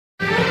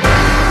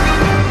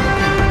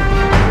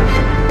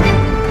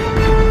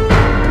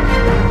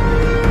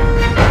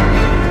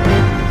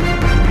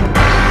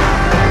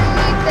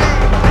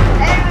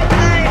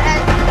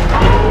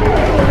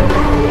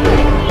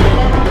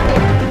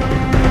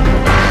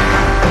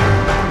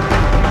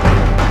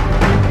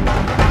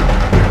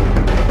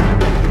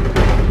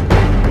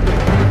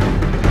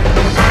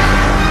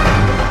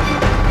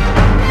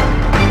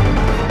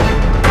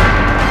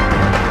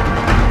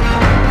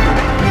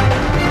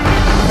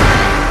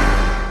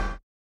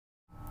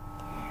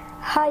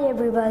Hi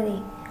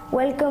everybody,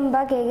 welcome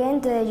back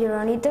again to the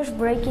Euroknitters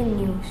Breaking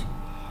News.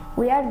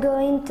 We are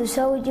going to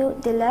show you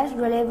the last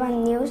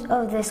relevant news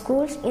of the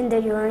schools in the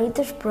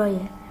Euroknitters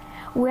Project.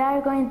 We are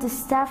going to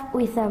start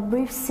with a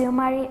brief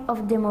summary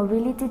of the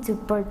mobility to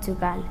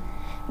Portugal,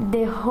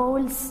 the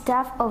whole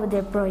staff of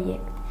the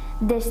project.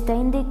 The stay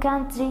in the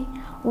country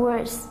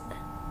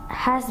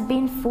has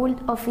been full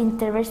of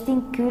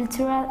interesting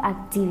cultural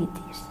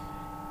activities.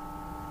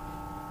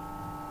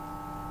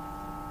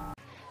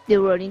 The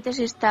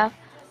Euroknitters staff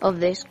of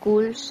the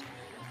schools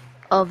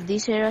of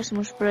this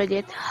Erasmus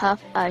project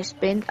have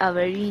spent a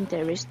very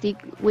interesting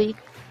week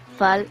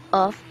full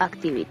of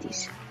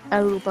activities.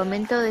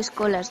 Agrupamento de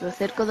Escolas do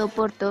Cerco do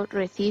Porto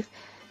received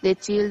the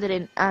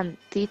children and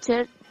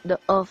teachers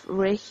of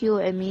Reggio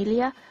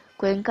Emilia,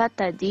 Cuenca,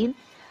 Tallinn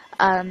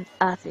and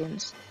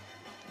Athens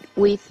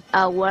with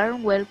a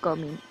warm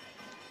welcoming.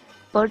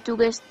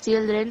 Portuguese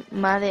children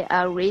made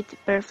a great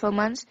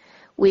performance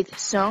with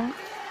song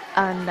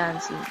and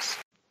dancing.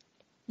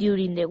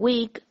 During the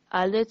week,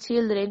 all the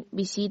children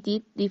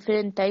visited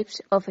different types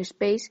of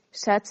space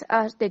such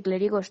as the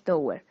Clérigos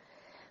Tower,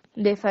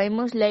 the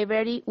famous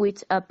library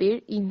which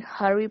appeared in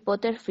Harry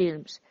Potter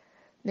films,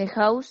 the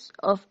house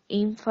of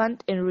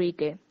Infant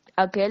Enrique,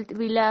 a Celt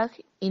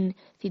village in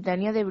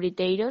Citania de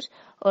Briteiros,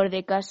 or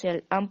the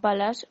castle and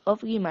palace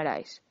of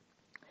Guimarães.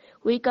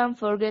 We can't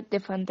forget the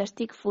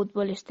fantastic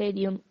football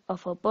stadium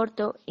of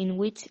Oporto, in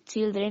which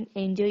children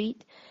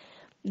enjoyed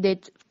the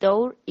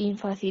tour in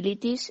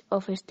facilities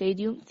of a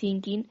stadium,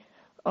 thinking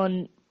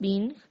on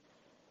being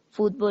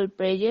football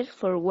players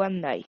for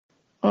one day.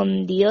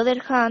 On the other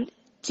hand,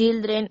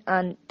 children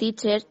and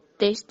teachers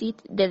tasted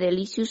the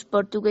delicious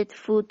Portuguese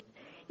food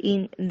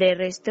in the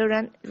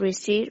restaurant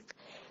reserved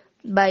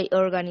by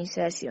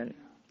organization.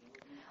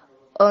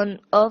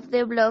 One of the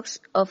blogs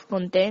of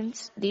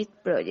contains this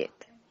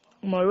project.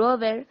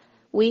 Moreover,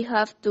 we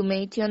have to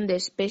mention the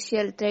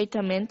special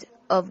treatment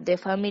of the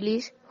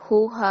families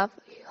who have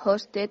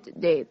hosted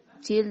the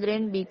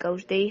children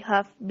because they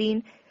have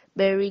been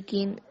very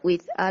keen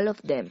with all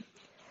of them.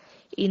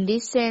 In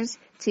this sense,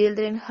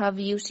 children have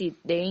used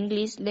the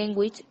English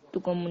language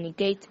to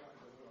communicate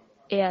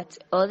each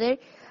other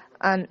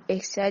and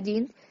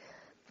exchanging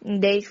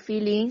their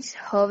feelings,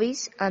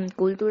 hobbies and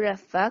cultural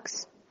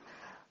facts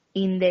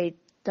in their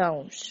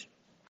towns.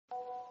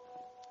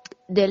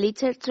 The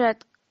literature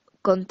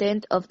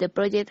content of the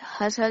project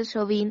has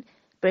also been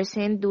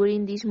present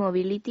during this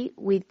mobility,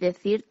 with the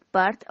third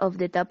part of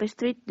the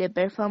tapestry, the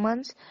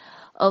performance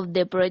of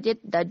the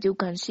project that you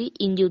can see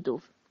in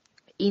YouTube.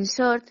 In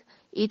short,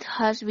 it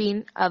has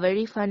been a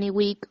very funny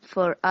week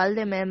for all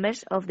the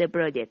members of the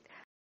project.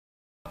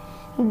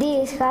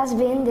 This has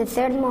been the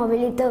third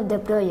mobility of the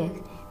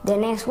project. The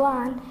next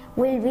one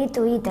will be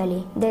to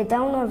Italy, the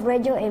town of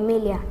Reggio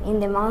Emilia,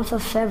 in the month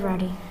of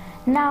February.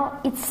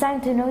 Now it's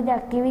time to know the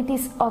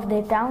activities of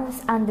the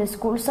towns and the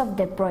schools of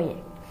the project.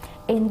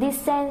 In this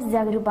sense, the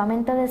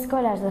Agrupamento de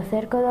Escolas do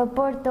Cerco do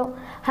Porto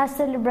has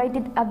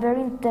celebrated a very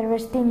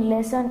interesting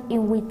lesson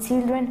in which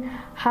children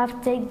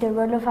have taken the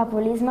role of a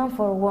policeman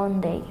for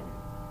one day.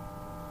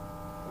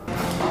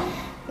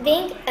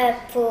 Being a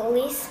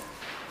police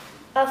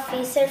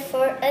officer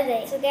for a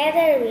day.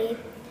 Together with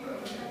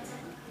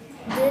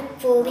the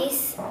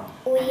police,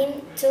 we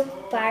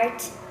took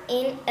part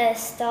in a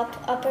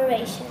stop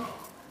operation.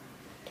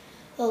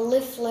 A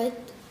leaflet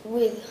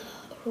with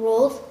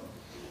road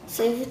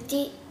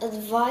safety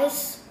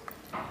advice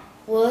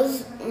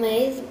was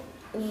made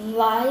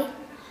by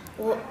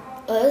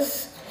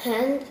us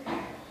and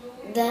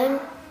then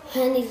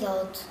handed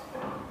out.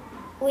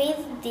 With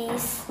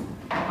this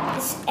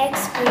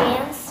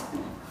experience,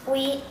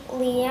 we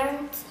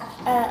learned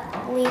a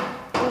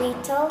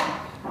little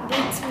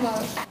bit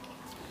more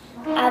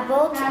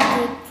about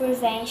the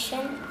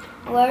prevention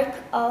work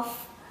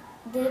of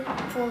the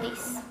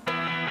police.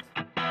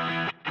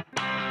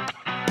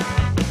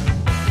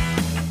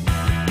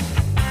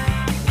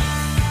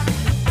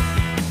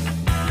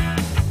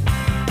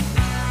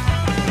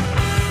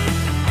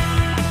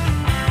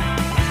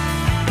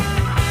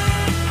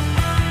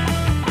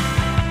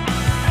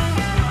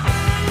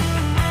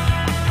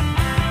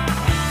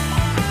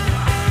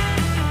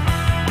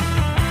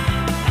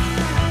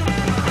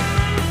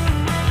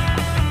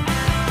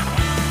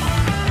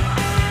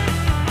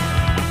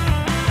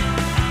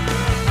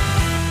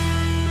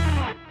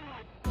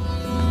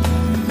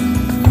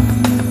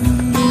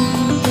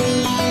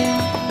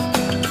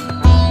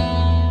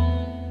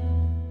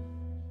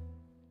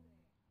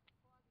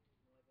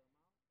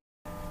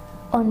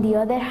 On the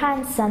other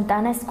hand,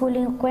 Santana School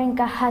in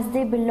Cuenca has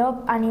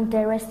developed an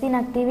interesting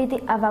activity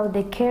about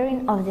the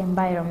caring of the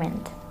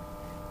environment.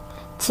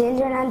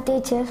 Children and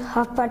teachers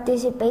have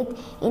participated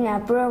in a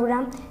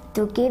program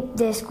to keep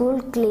the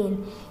school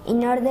clean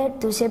in order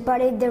to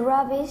separate the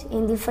rubbish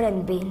in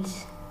different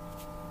bins.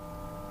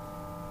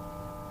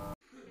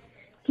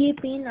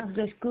 Keeping of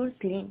the school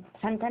clean.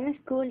 Santana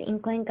School in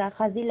Cuenca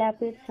has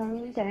developed some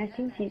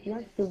interesting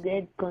sessions to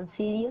get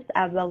conscious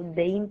about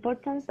the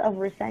importance of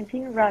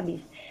recycling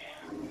rubbish,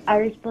 a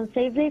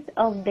responsibility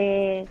of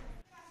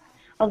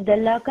of the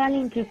local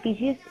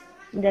entrepreneurs,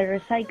 the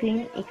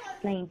recycling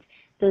explained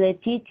to the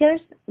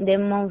teachers the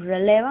most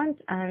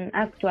relevant and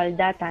actual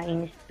data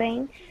in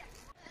Spain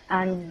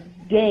and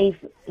gave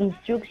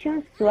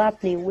instructions to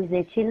apply with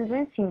the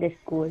children in the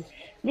school.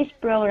 This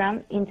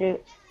program, the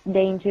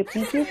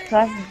entrepreneurs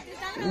has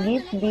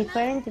these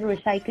different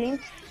recycling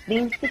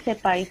bins to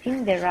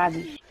separating the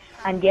rubbish,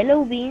 and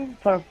yellow bin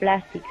for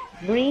plastics,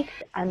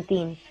 bricks and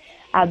tins,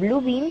 a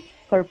blue bin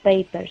for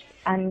papers,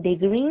 and the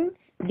green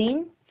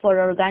bin for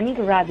organic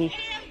rubbish.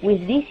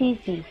 With this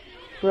easy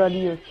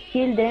produce,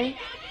 children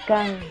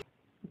can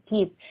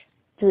keep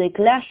to the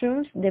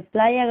classrooms, the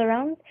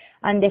playground,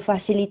 and the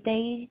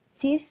facilities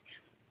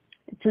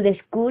to the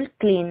school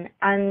clean,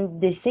 and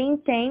at the same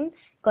time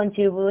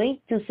contribute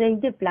to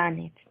save the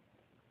planet.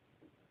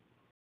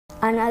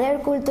 Another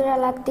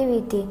cultural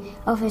activity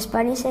of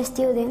Spanish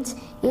students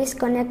is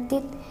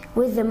connected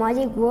with the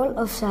magic world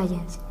of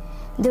science.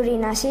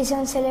 During a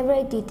season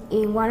celebrated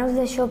in one of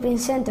the shopping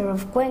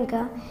centers of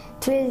Cuenca,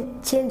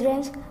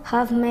 children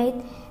have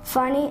made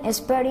funny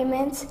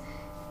experiments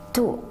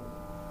to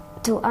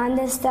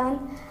understand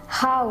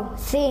how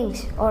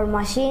things or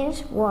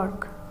machines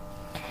work.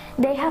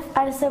 They have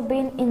also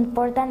been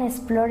important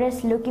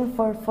explorers looking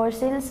for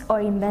fossils or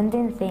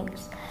inventing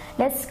things.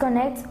 Let's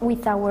connect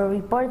with our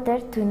reporter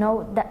to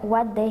know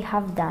what they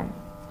have done.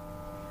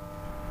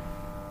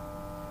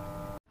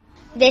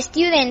 The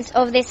students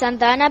of the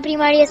Santa Ana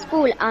Primary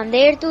School and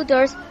their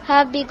tutors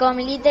have become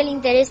little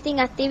interesting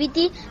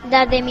activity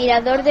that the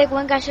Mirador de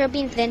Cuenca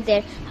Shopping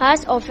Center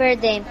has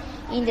offered them.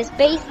 In the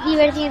space,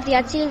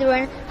 Divergencia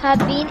children have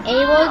been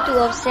able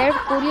to observe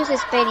curious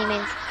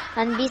experiments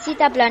and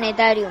visit a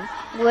planetarium,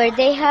 where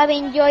they have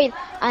enjoyed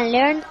and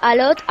learned a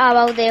lot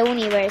about the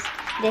universe,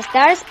 the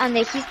stars and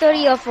the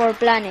history of our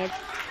planet.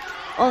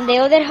 On the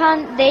other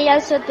hand, they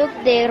also took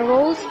the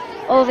roles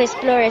of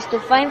explorers to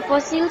find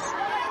fossils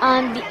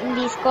and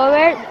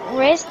discover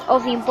rest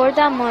of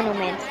important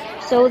monuments,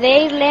 so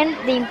they learned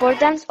the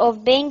importance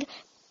of being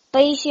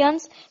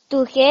patient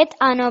to get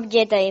an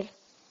objective.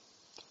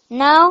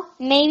 Now,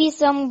 maybe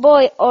some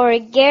boy or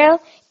girl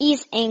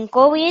is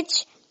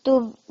encouraged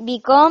to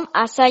become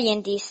a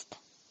scientist.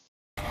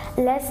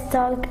 Let's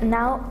talk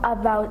now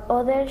about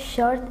other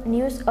short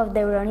news of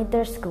the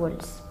Euroknitters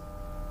schools.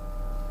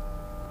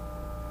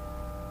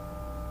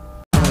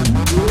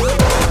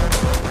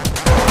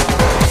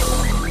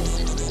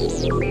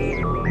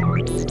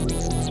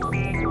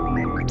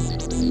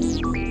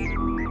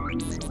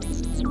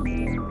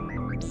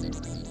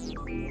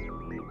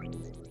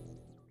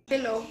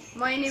 Hello,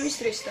 my name is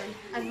Tristan.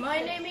 And my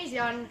name is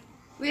Jan.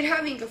 We're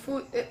having a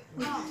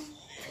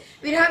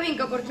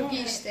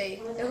Portuguese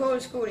day. The whole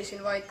school is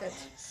invited.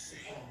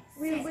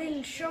 We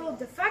will show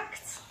the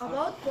facts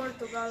about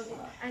Portugal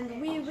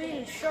and we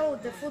will show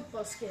the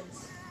football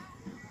skills.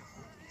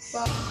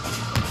 Wow.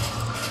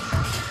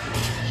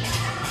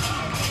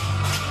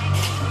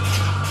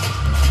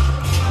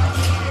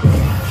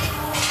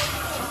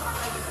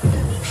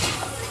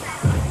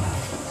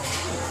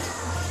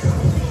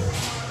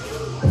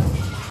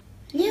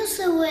 New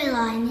subway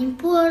line in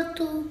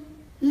Porto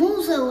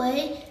moves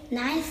away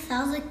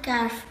 9,000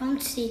 cars from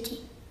the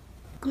city.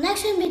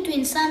 Connection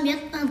between Zambia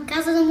and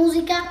Casa da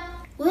Música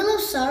will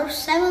absorb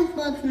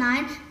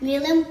 7.9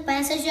 million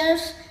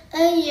passengers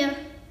a year.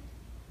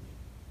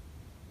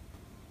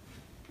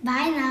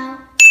 Bye now.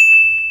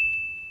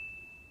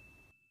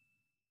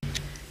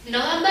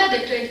 November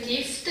the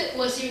 20th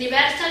was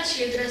Universal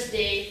Children's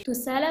Day. To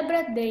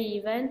celebrate the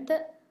event,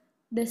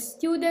 the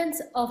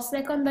students of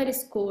secondary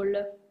school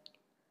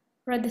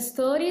read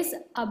stories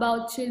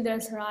about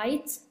children's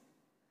rights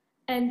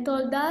and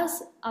told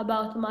us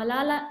about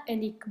Malala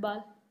and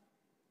Iqbal,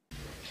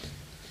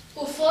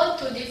 who fought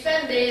to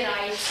defend their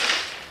rights.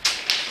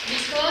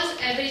 Because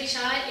every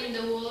child in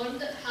the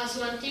world has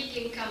one thing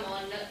in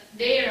common,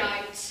 their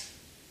rights.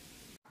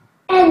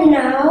 And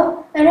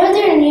now,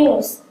 another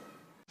news.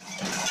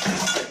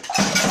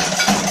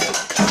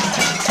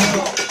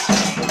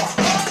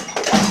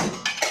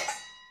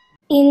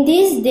 In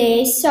these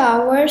days,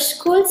 our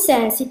school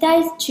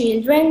sensitized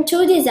children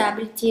to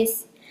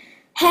disabilities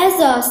has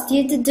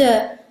hosted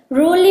the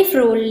Rulli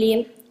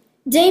Frulli.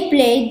 They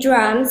played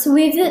drums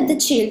with the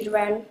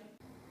children.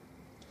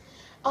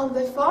 On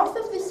the 4th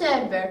of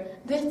December,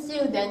 the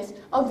students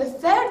of the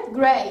 3rd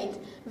grade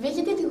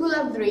visited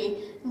Gulabri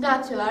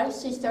Natural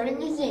History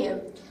Museum.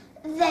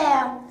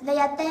 There, they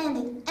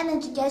attended an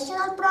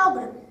educational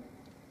program.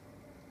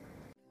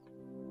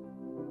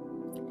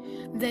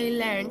 They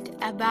learned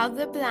about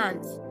the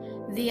plants,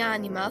 the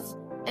animals,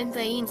 and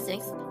the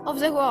insects of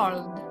the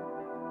world,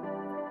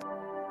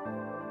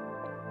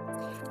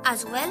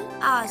 as well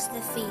as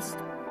the fish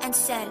and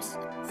shells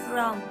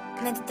from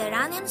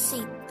Mediterranean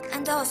Sea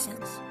and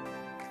oceans.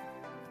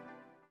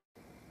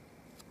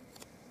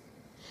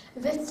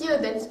 The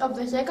students of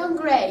the 2nd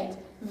grade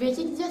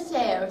visited the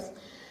Sales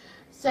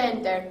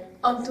Center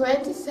on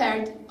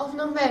 23rd of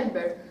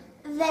November.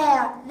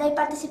 There, they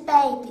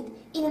participated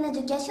in an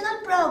educational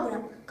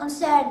program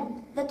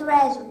concerning the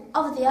treasure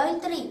of the oil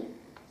tree.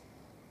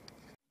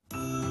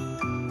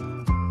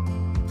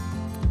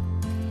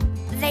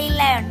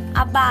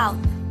 about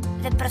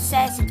the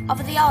processing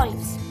of the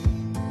olives.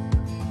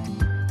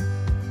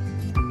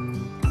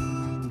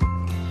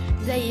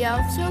 They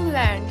also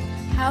learned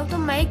how to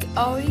make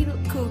oil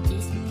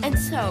cookies and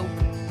soap.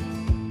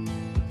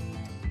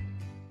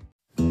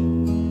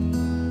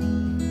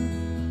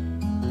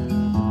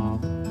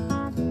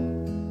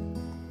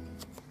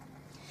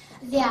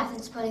 The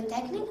Athens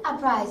Polytechnic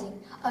Uprising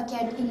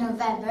occurred in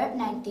November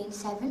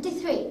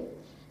 1973.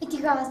 It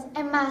was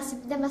a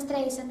massive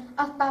demonstration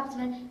of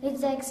popular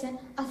rejection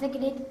of the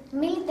Greek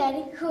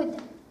military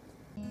junta.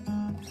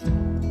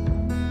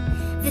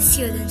 The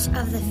students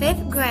of the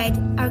 5th grade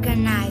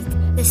organized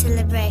the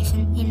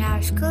celebration in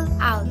our school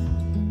aula.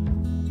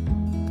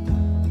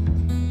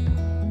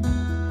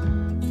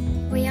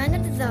 We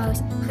honored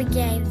those who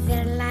gave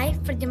their life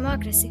for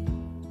democracy.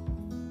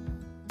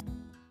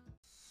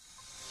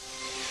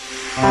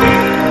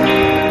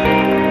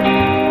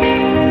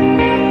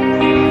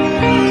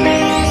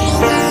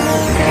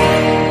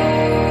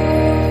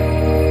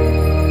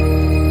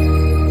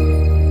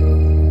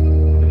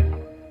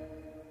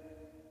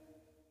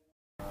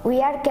 We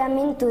are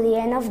coming to the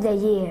end of the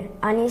year,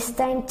 and it's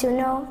time to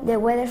know the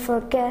weather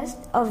forecast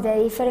of the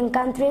different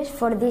countries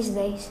for these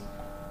days.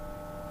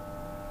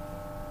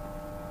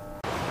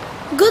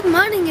 Good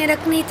morning,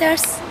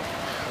 Euroknitters!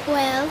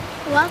 Well,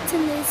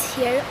 autumn is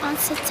here on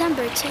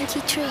September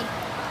 23.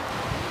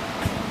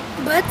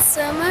 But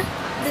summer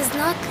does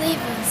not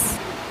leave us.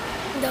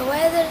 The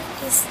weather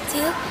is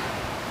still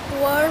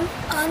warm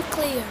and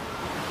clear.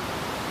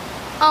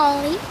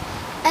 Only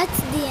at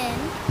the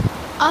end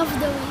of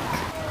the week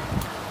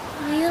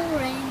will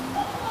rain.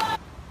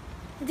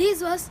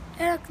 This was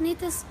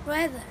Euroknitters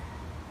weather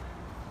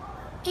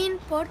in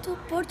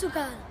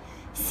Portugal.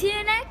 See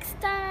you next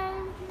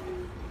time!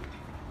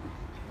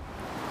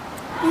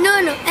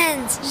 Nuno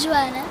and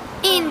Joana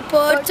in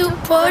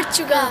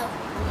Portugal.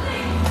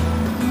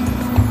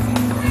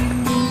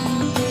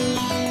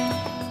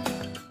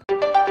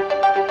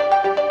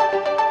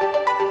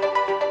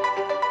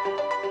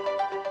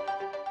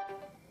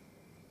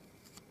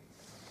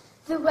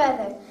 The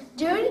weather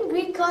during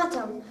Greek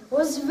autumn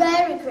was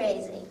very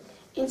crazy.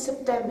 In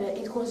September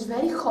it was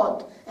very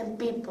hot and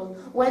people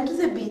went to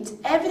the beach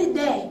every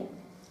day.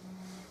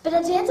 But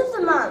at the end of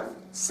the month,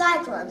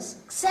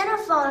 cyclones,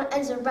 Xenophon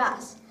and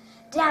Zorbas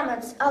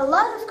damaged a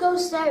lot of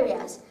coast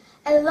areas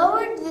and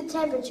lowered the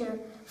temperature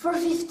for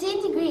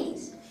 15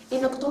 degrees.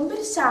 In October,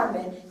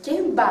 summer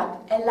came back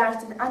and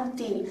lasted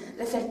until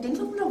the 13th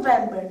of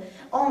November,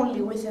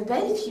 only with a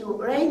very few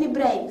rainy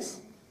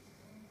breaks.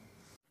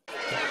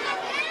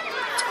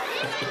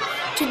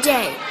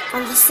 Today,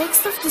 on the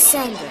 6th of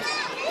December,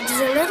 it is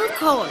a little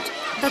cold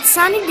but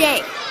sunny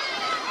day.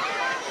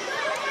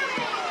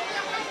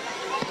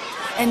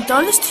 And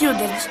all the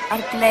students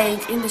are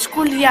playing in the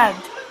schoolyard.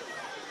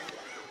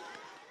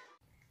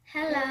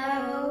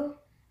 Hello,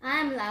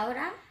 I'm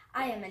Laura,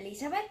 I am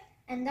Elizabeth,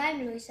 and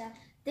I'm Luisa.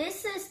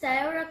 This is the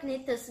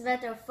Euroknitters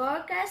weather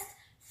forecast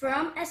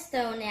from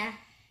Estonia.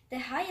 The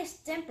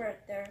highest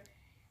temperature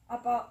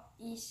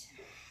is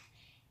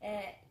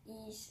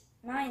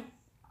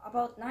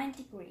about 9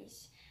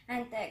 degrees,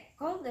 and the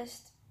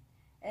coldest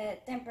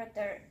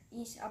temperature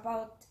is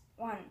about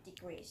 1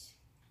 degree.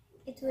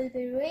 It will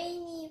be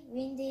rainy,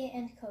 windy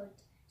and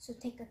cold, so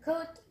take a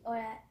coat or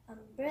an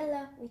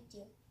umbrella with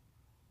you.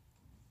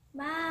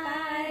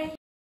 Bye!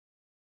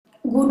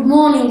 Good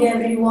morning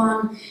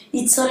everyone,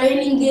 it's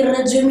raining in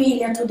Reggio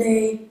Emilia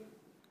today.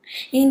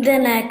 In the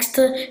next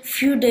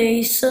few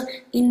days,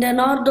 in the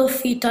north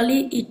of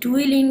Italy, it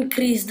will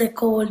increase the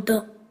cold.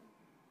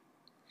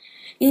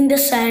 In the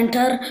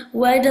center,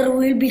 weather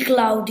will be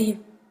cloudy,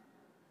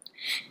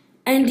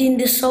 and in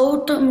the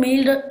south,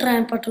 mild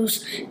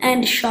temperatures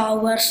and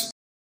showers.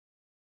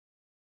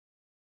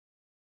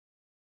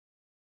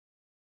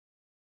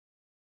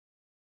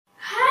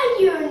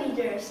 Hi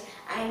Euroknitters!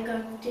 I am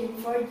going to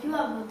inform you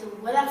about the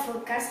weather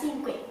forecast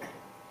in Cuenca.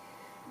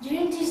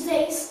 During these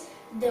days,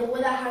 the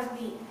weather has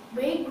been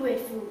very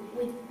grateful,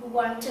 with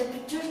warm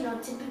temperatures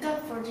not typical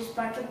for this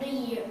part of the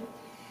year.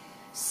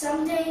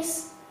 Some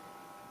days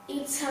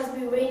it has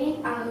been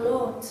raining a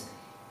lot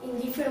in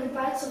different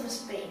parts of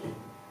Spain.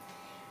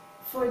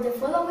 For the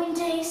following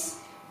days,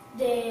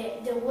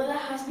 the weather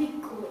has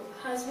been cool.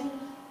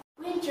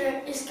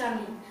 Winter is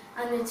coming,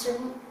 and the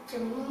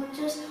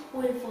thermometers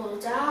will fall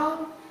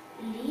down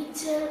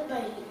little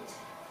by little.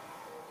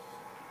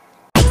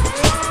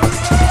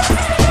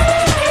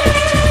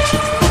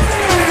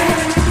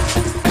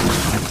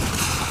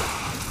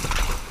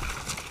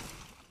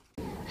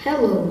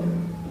 Hello,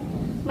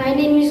 my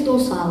name is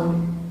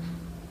Gonçalo.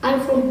 I'm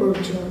from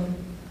Portugal.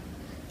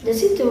 The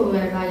city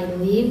where I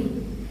live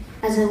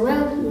has a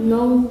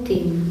well-known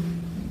team.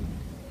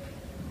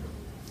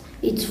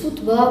 It's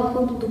Futebol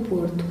Clube do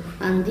Porto,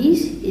 and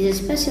this is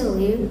a special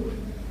year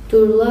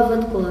to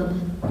beloved club.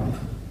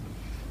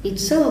 It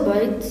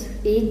celebrates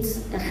its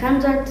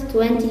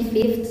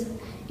 125th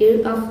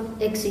year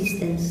of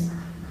existence.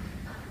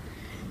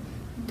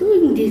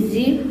 During this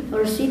year,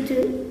 our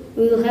city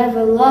will have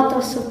a lot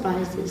of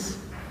surprises.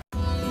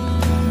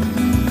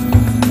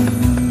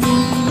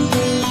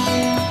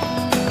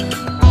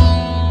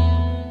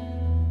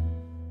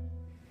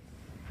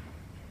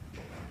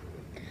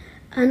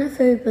 Ana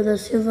Filipe da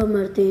Silva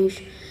Martins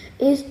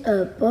is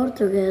a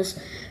Portuguese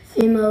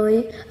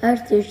female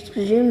artistic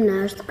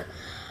gymnast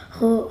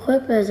who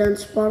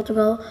represents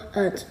Portugal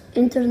at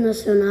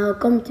international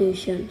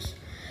competitions.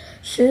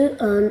 She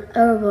earned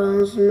her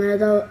bronze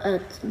medal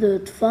at the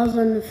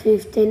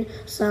 2015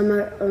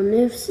 Summer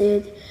Olympics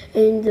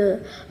in the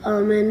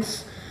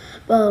women's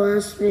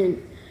balance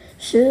beam.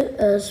 She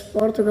is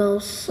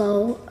Portugal's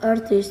sole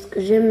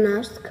artistic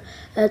gymnast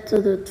at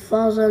the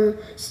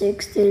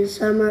 2016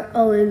 Summer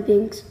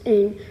Olympics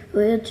in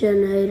Rio de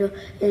Janeiro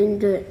in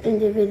the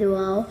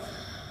individual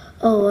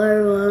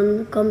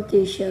all-around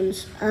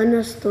competitions.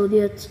 Ana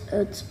studied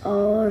at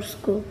our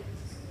school.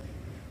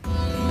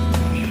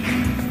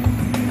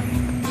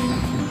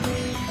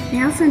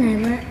 Nelson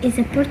Eva is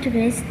a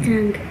Portuguese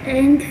track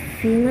and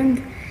field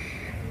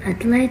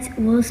athlete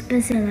who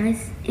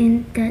specializes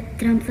in the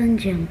trampoline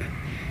jump.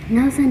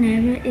 Nelson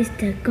Eva is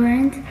the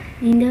current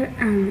indoor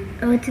and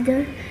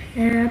outdoor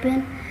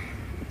European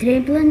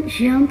trampoline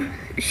jump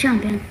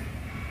champion.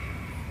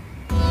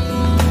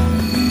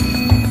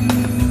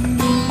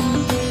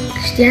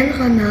 Cristiano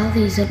Ronaldo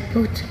is a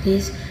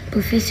Portuguese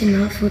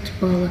professional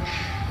footballer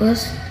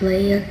whose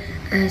player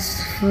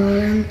has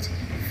formed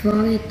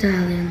for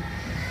Italian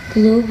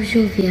Club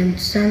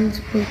Juventus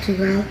and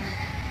Portugal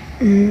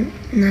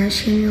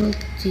national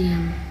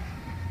team.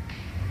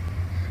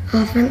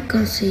 Often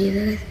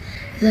considered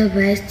the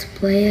best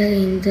player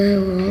in the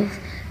world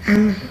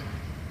and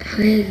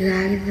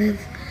regarded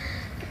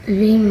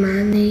by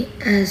many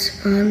as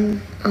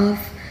one of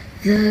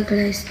the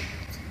greatest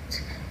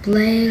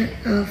players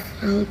of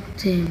all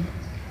time.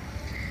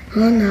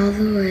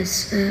 Ronaldo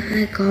has a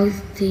record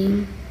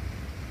team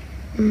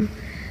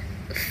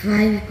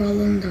 5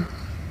 Ballon d'Or.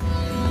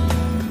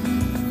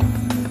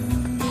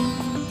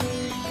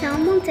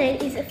 Monteiro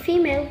is a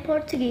female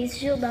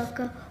Portuguese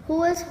judoka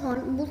who has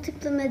won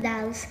multiple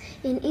medals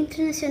in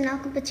international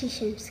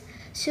competitions,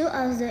 such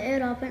as the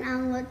European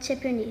and World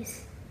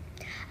Championships.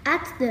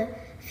 At the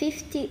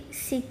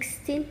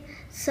 2016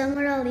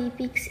 Summer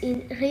Olympics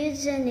in Rio de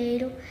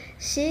Janeiro,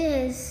 she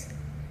has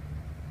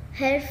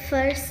her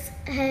first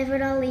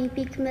ever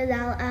Olympic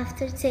medal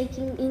after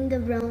taking in the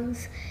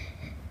bronze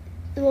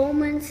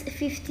women's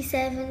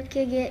 57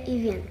 kg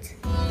event.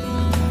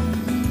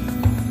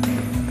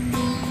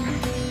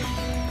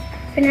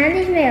 Fernando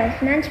Ismael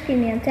Fernandes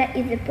Pimenta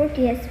is a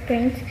Portuguese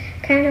sprint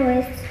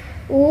canoeist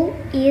who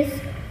has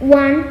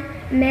won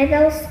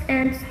medals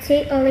at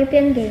the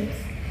Olympic Games,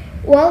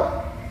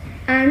 World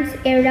and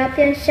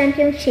European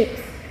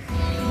Championships.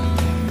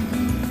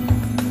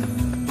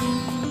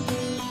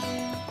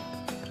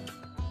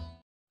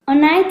 On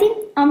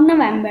 19th of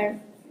November,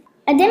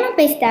 at the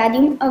MAPE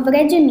Stadium of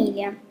Reggio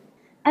Emilia,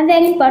 a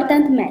very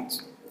important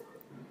match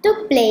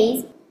took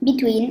place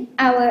between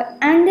our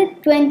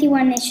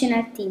under-21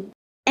 national team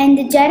and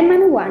the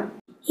German one.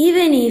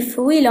 Even if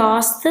we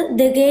lost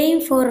the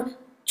game for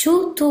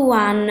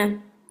 2-1,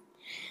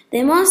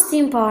 the most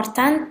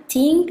important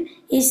thing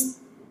is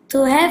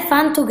to have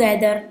fun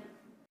together.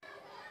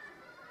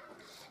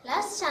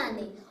 Last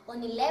Sunday,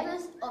 on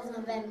 11th of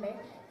November,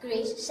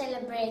 Greece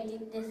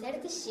celebrated the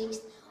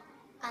 36th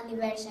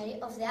anniversary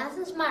of the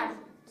Athens Marathon,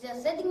 the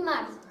athletic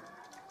marathon.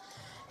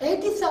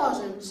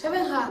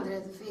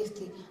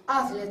 80,750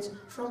 athletes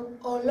from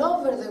all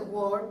over the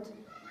world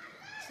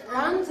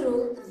ran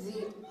through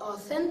the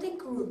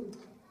authentic route.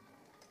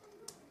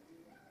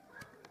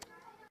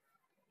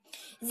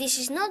 This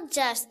is not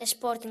just a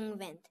sporting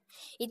event,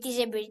 it is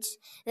a bridge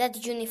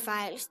that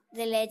unifies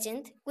the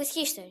legend with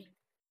history.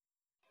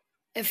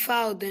 A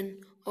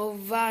fountain of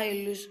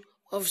values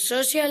of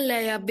social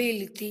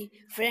liability,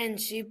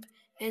 friendship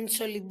and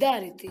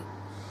solidarity.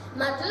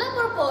 Matula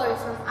Porpori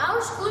from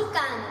our school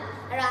canon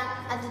ran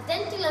at the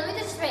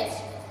 10-kilometer stretch.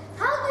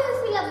 How do you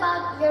feel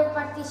about your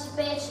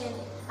participation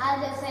at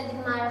the athletic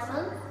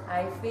marathon?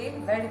 I feel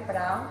very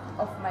proud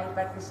of my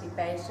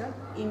participation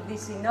in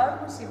this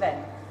enormous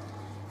event.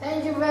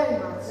 Thank you very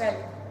much.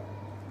 Welcome.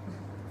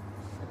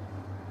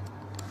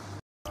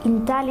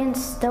 In Tallinn,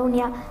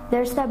 Estonia,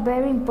 there's a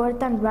very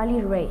important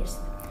rally race.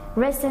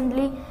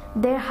 Recently,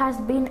 there has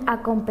been a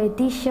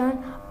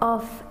competition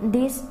of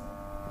this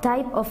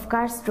type of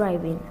cars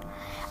driving,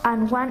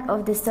 and one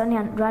of the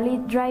Estonian rally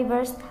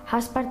drivers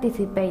has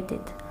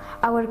participated.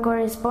 Our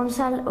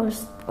correspondent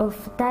of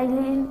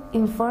Tallinn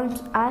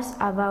informs us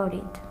about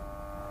it.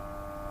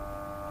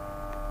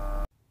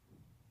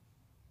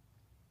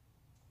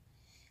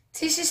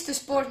 This is the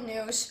sport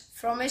news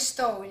from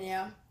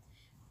Estonia.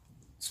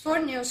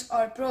 Sport news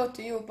are brought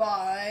to you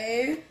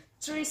by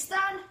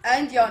Tristan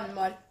and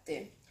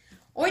Jan-Martti.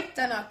 Ott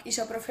Tänak is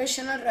a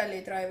professional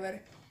rally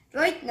driver.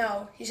 Right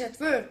now he's at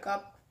World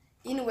Cup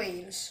in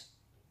Wales.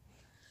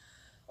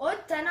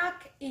 Ott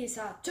Tänak is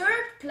at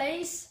third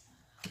place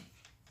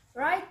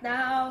right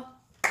now.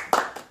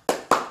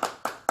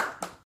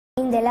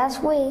 In the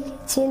last week,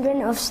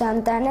 children of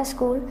Santana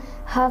School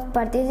have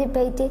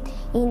participated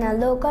in a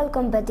local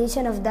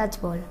competition of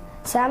dodgeball.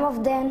 Some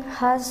of them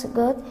has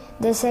got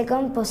the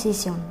second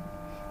position.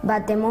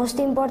 But the most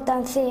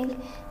important thing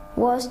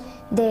was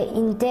the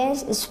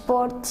intense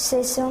sport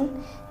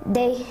season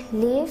they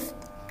lived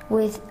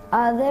with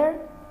other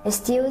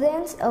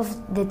students of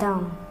the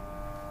town.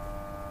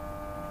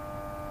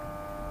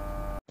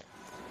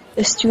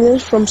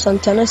 Students from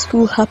Santana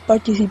School have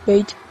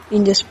participated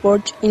in the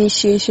Sport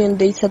Initiation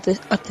Days at the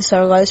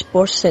Sargal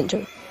Sports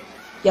Center.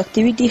 The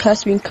activity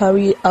has been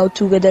carried out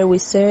together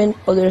with 7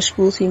 other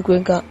schools in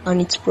Cuenca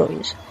and its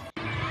province.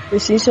 The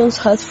season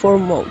has 4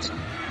 modes: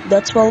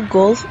 dodgeball,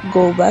 golf,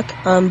 go back,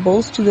 and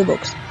balls to the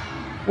box.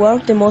 One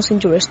of the most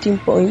interesting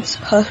points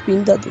has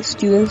been that the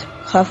students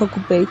have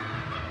occupied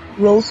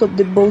roles of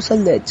the both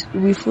athletes,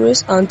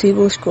 referees, and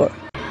table score.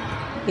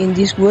 In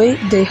this way,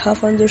 they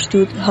have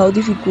understood how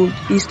difficult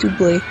it is to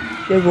play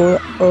the role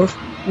of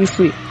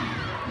referee,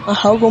 and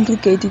how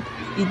complicated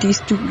it is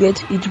to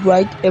get it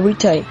right every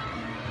time.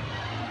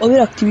 Other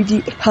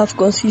activities have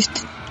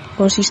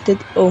consisted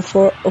of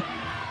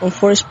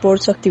four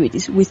sports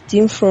activities, with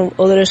teams from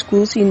other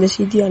schools in the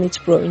city and its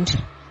province.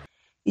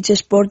 Each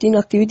sporting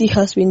activity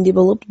has been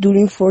developed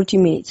during 40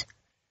 minutes.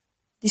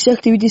 These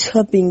activities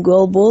have been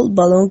goalball,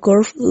 ballon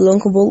curve, long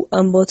ball,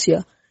 and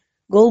boccia.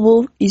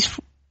 Goalball is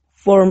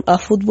from a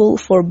football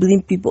for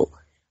blind people,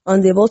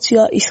 and the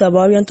boccia is a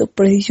variant of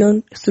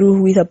precision throw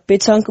with a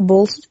petanque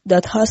ball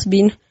that has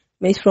been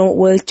made from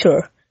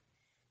wheelchair.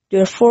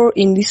 Therefore,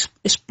 in this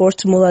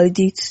sports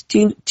modality,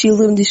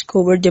 children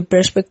discover the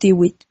perspective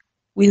with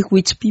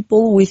which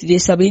people with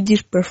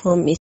disabilities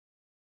perform it.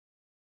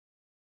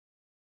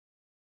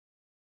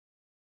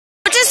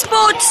 What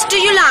sports do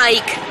you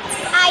like?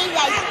 I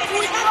like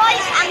football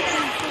and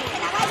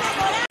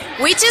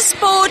cultura. Which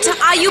sport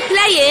are you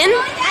playing?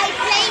 I'm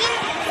playing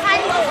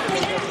handball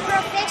with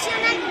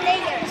professional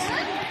players.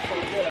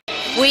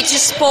 Which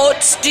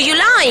sports do you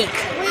like?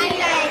 We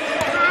like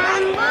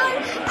handball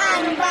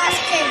and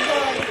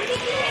basketball.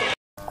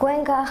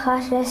 Cuenca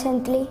has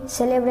recently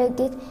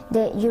celebrated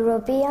the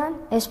European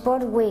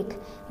Sport Week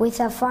with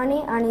a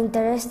funny and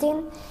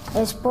interesting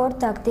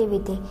sport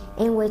activity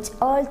in which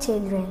all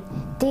children,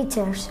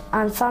 teachers,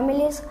 and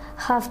families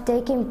have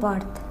taken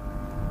part.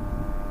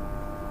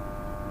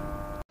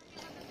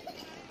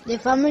 The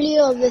family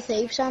of the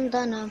Safe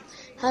Santana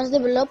has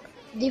developed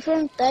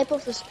different types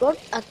of sport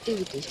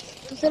activities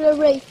to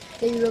celebrate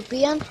the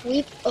European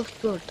Week of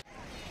Sport.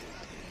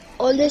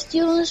 All the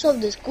students of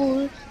the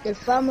school, their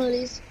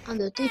families, and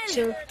the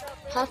teacher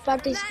have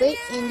participated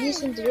in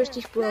this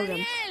interesting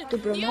program to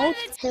promote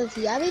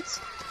healthy habits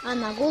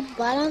and a good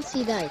balanced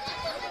diet.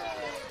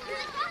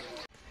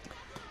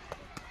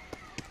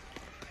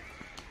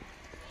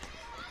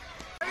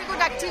 Very good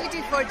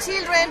activity for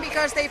children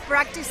because they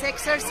practice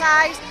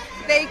exercise,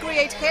 they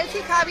create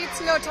healthy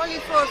habits not only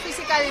for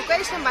physical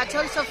education but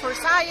also for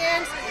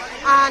science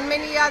and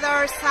many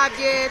other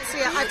subjects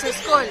at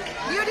school.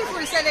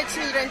 Beautiful, said the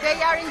children.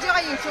 They are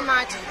enjoying too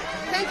much.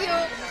 Thank you.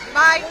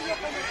 Bye.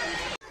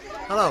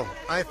 Hello.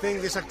 I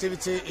think this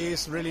activity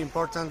is really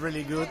important,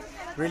 really good,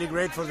 really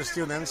great for the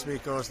students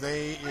because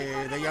they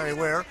are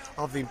aware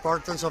of the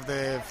importance of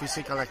the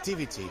physical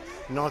activity,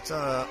 not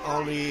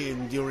only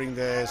during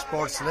the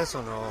sports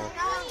lesson or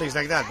things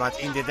like that, but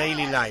in the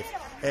daily life.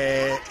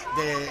 The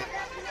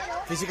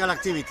physical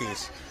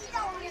activities,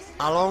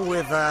 along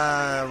with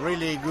a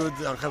really good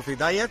and healthy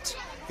diet,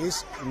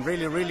 is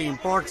really, really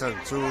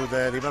important to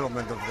the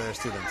development of the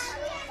students.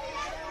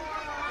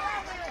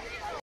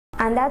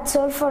 And that's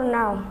all for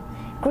now.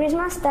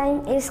 Christmas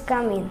time is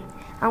coming,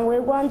 and we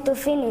want to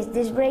finish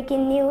this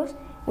breaking news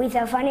with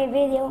a funny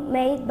video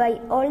made by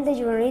all the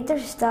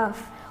Euroknitters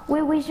staff.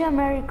 We wish you a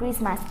Merry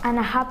Christmas and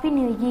a Happy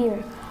New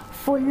Year,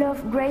 full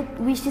of great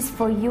wishes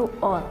for you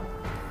all.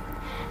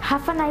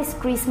 Have a nice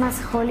Christmas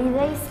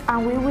holidays,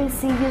 and we will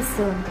see you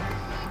soon.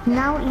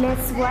 Now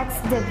let's watch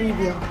the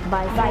video.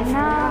 Bye for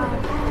now.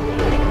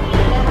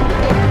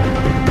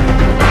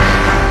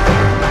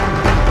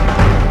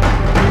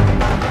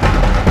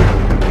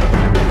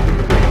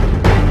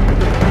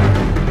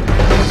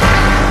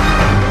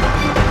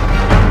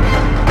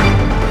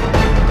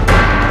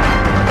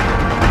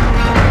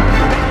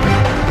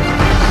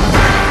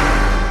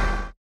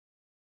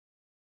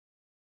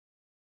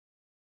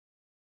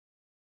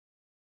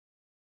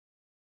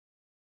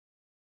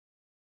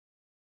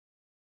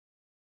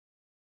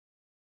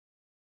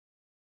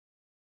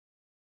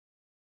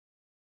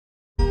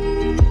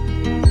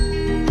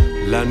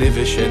 La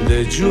neve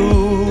scende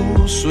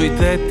giù sui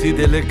tetti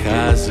delle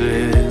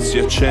case, si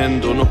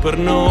accendono per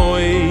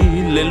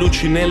noi le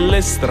luci nelle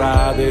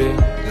strade.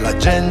 La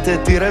gente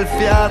tira il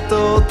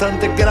fiato,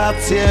 tante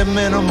grazie e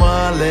meno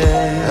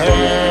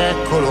male.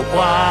 Eccolo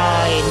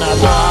qua il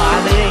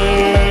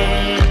Natale.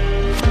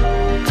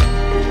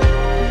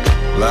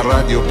 La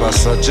radio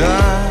passa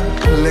già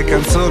le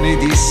canzoni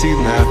di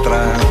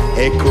Sinatra.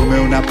 E come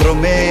una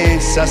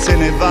promessa se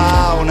ne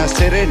va una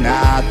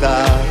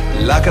serenata.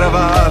 La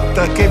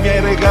cravatta che mi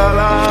hai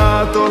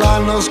regalato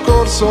l'anno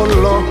scorso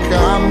l'ho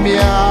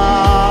cambiata.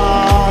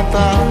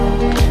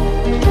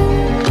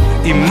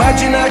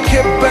 Immagina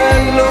che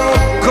bello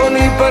con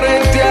i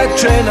parenti a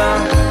cena,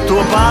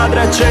 tuo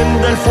padre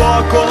accende il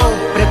fuoco,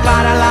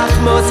 prepara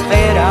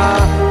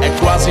l'atmosfera. È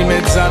quasi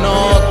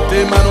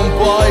mezzanotte ma non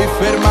puoi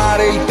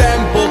fermare il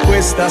tempo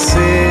questa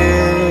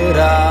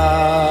sera.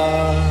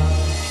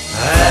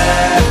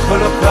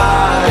 Eccolo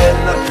qua è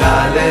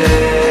Natale,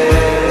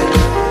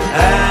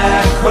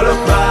 eccolo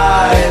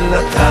qua è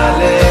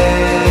Natale,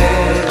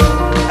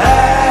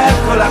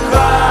 eccola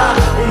qua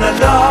una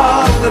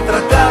notte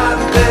tra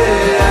tante,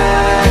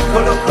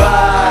 eccolo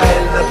qua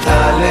è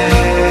Natale.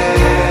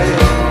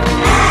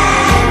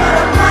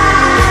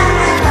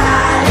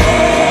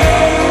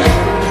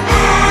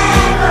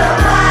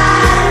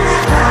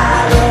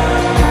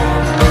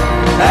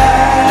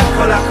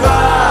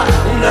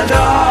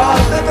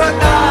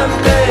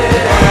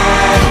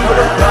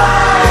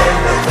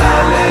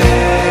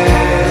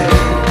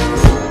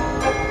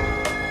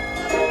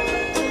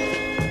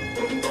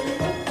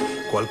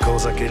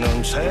 Qualcosa che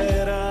non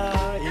c'era,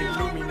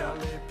 illumina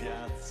le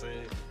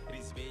piazze,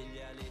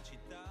 risveglia le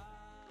città.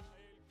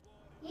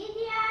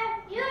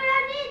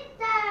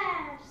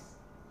 Euroknitters!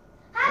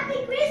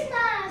 Happy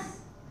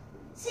Christmas!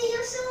 See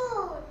you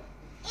soon!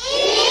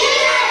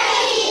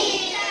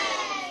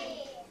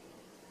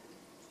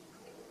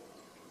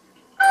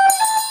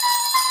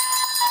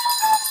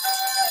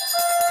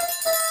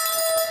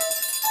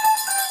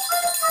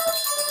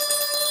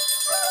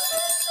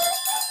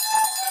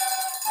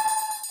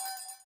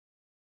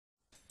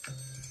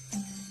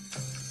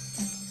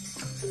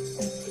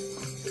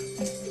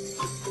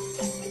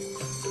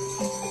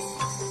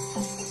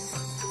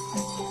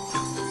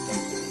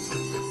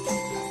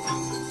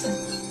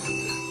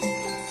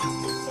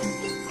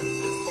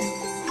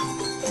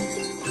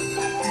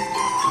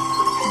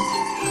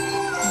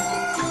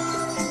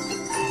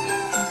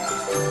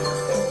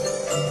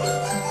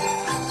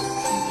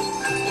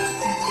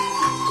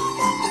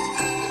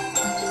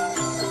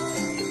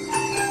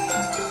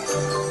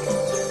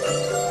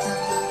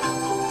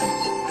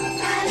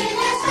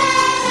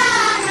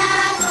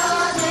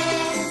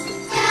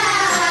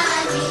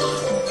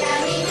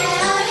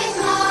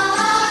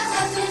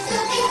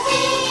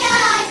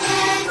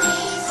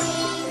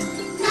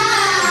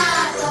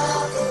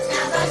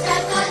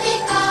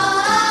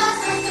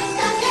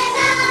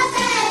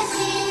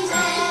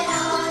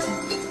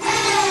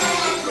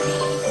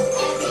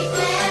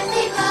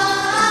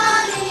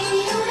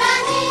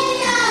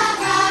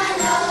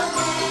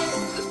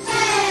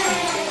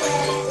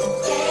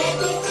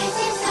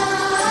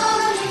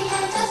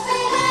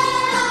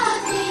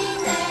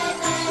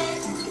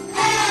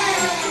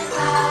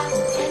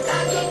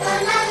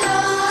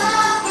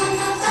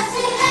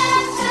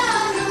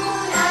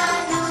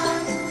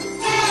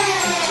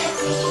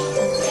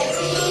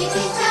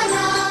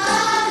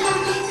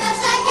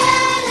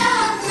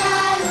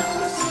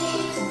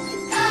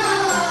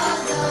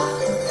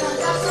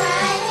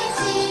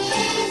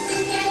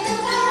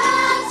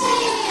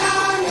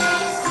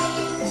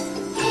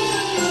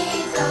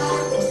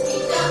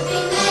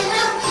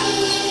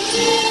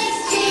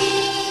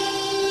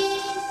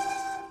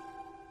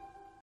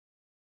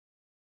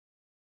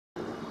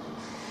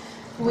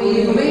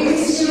 We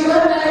wish you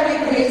a Merry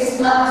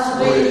Christmas.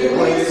 We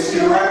wish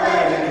you a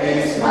Merry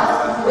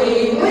Christmas. We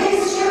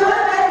wish you a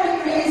Merry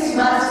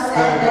Christmas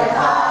and a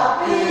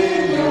Happy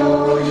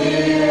New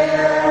Year.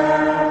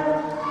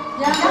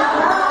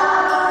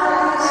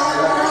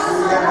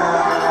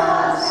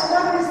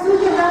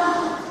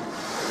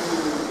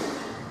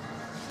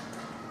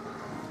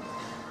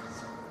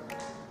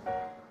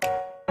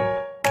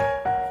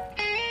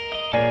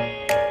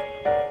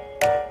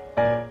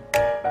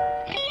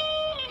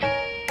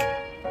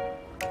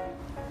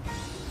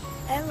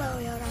 Hello,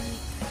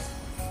 Euroknitters.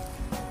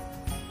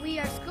 We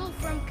are school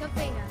from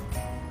Copenhagen,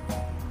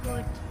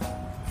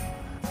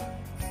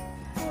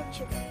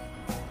 Portugal.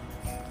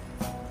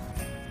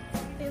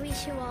 We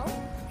wish you all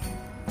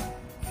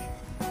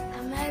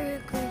a Merry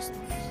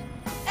Christmas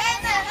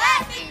And a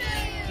Happy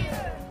New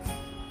Year!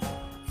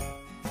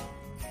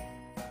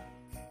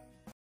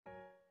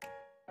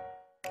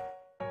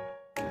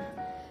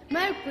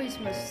 Merry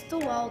Christmas to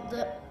all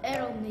the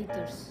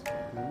Euroknitters.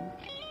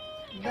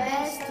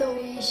 Best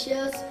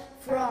wishes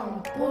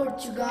from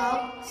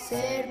Portugal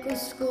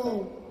Circus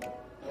School.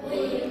 We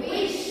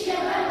wish you a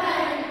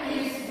Merry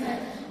Christmas.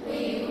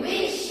 We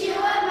wish you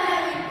a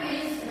Merry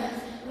Christmas.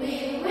 We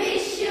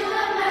wish you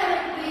a Merry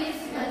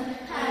Christmas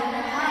and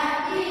a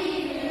Happy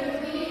New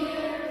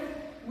Year.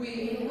 We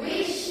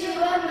wish you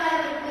a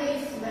Merry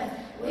Christmas.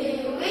 We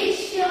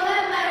wish you a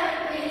Merry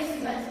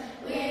Christmas.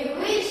 We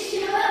wish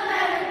you a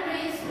Merry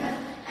Christmas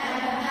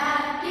and a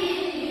Happy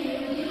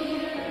New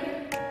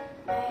Year.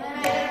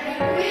 Merry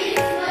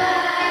Christmas.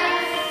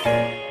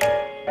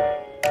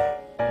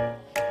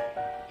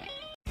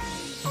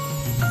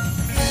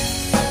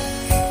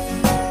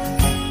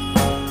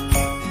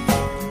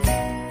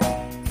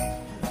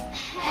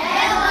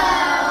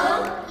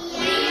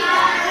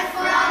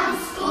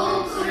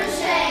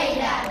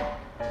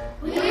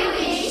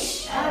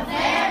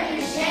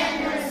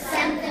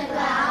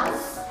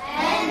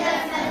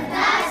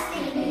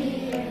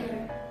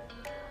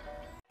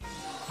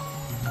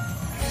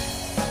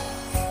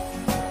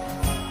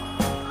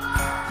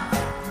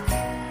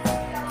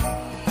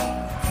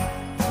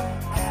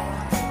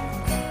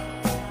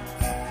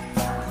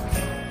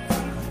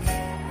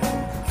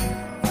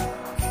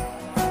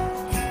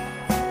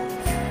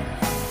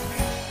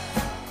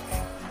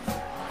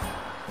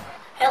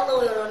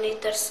 Hello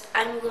Euroknitters,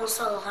 I'm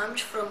Gonçalo Ramos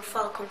from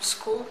Falcon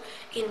School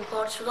in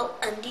Portugal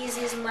and this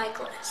is my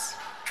class.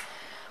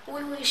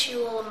 We wish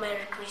you all a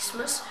Merry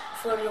Christmas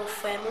for your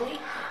family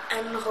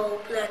and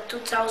hope that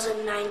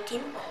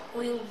 2019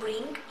 will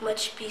bring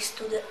much peace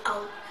to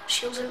all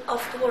children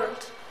of the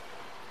world.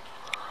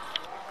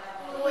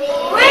 We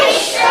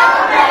wish you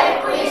a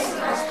Merry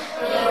Christmas.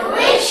 We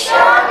wish you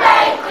a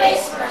Merry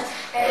Christmas.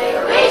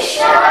 We wish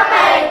you a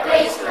Merry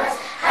Christmas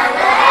and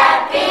a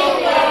Happy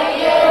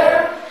New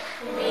Year.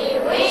 We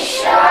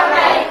wish you a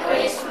Merry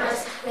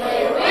Christmas. We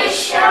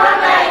wish you a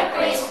Merry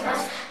Christmas.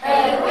 We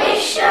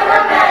wish you a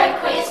Merry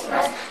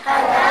Christmas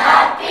and a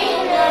Happy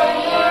New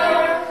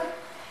Year.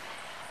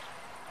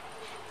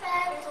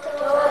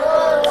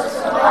 Todos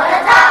um bom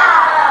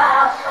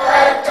Natal,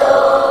 para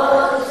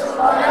todos um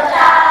bom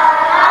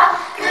Natal,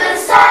 que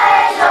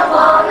seja um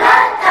bom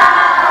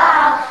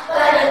Natal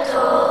para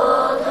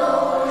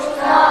todos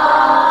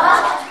nós,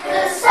 que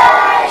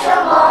seja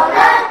um bom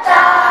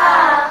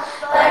Natal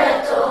para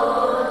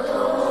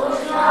todos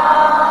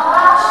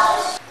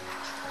nós.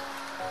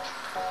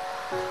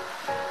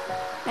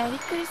 Merry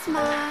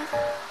Christmas.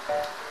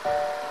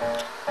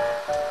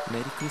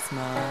 Merry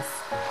Christmas.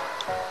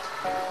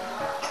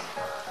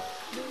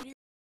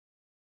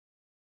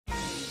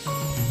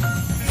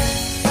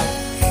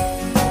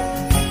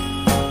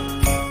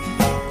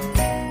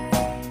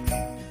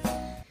 Merry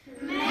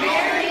Christmas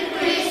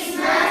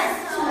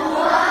to all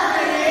the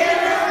Euroknitters.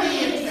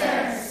 Best wishes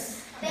from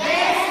our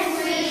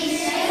Euroknitters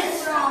School.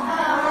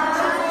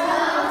 We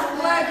wish you a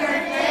Merry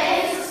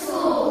Christmas.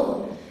 We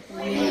wish you a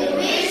Merry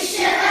Christmas.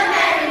 We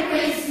wish you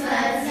a Merry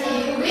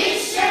Christmas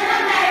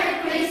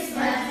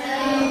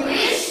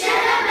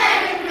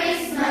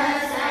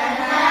and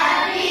a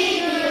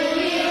Happy New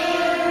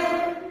Year.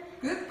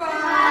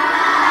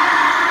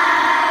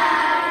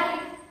 Goodbye.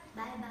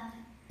 Bye-bye.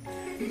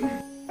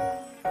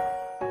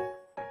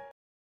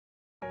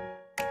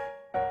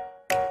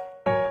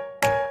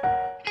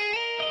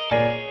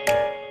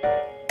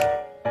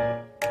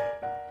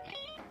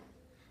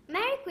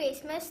 Merry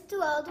Christmas to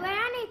all the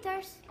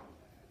Euroknitters.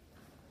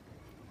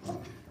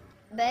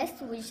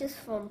 Best wishes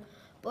from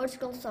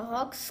Portugal's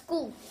Rock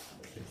School.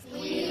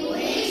 We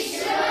wish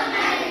you a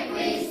Merry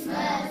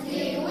Christmas.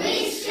 We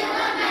wish you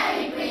a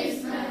Merry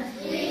Christmas.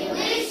 We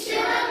wish you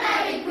a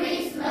Merry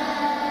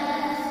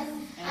Christmas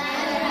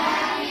and a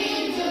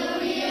Happy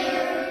New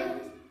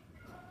Year.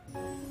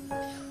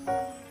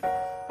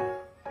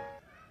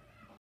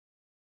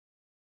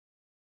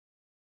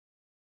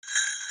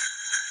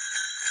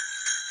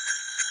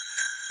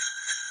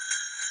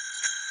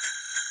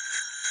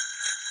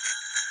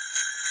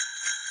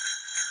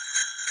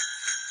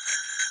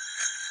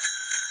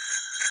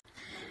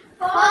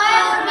 For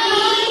me,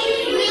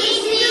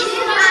 wish you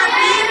a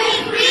Merry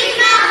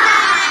Christmas.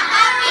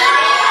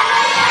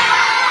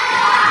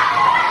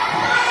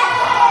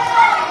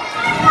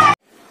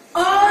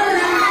 All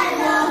I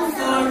want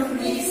for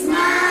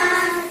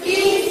Christmas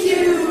is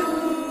you.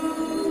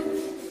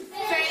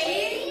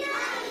 Feliz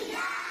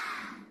Navidad.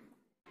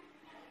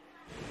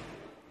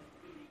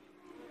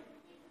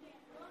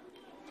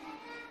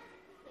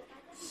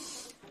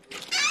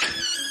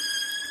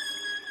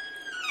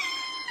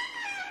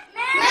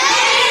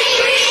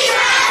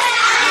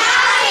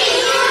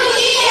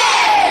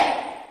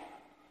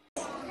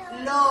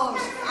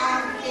 Los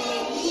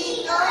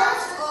angelitos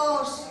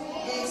os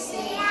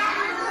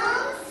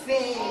deseamos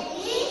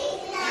feliz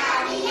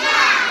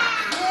Navidad.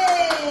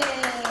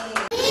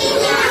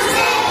 Niños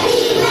de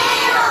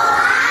primero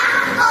A,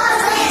 os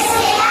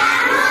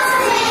deseamos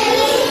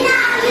feliz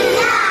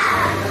Navidad.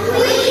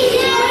 We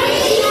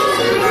wish you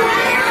a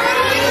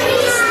Merry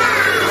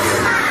Christmas.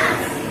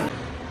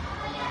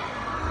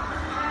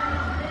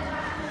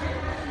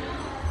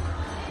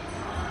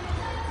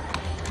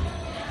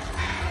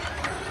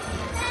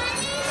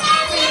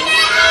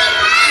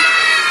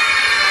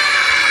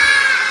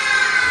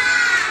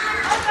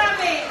 Otra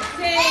vez.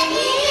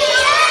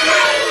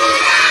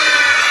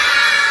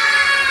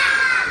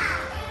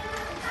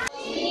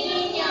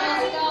 Niños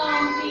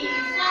con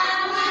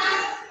pijamas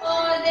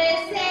os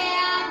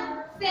desean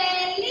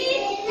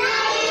feliz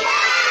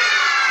Navidad.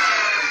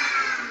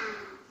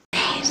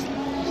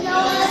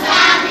 Los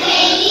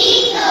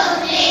angelitos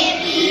de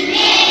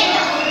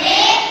primero B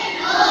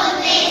os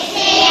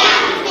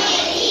desean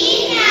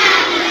feliz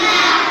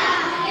Navidad.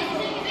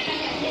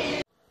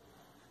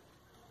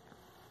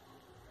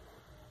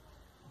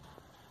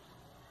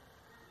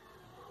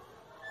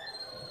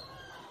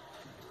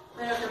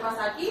 ¿Pero qué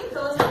pasa aquí?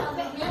 ¿Todos están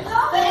durmiendo?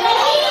 ¡Feliz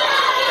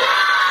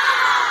Navidad!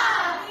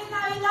 ¡Feliz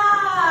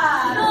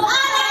Navidad! ¡No!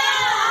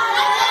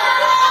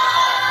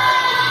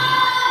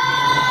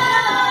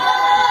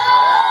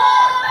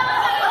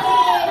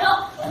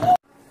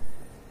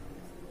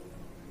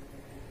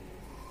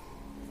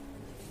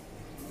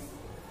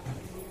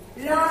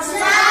 Los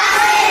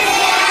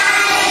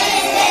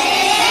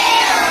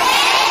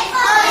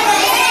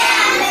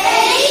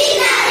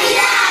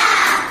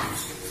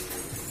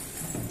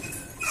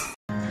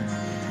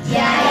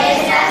Ya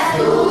estás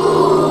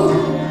tú,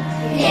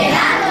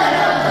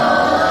 llenándolo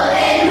todo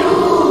de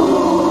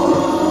luz.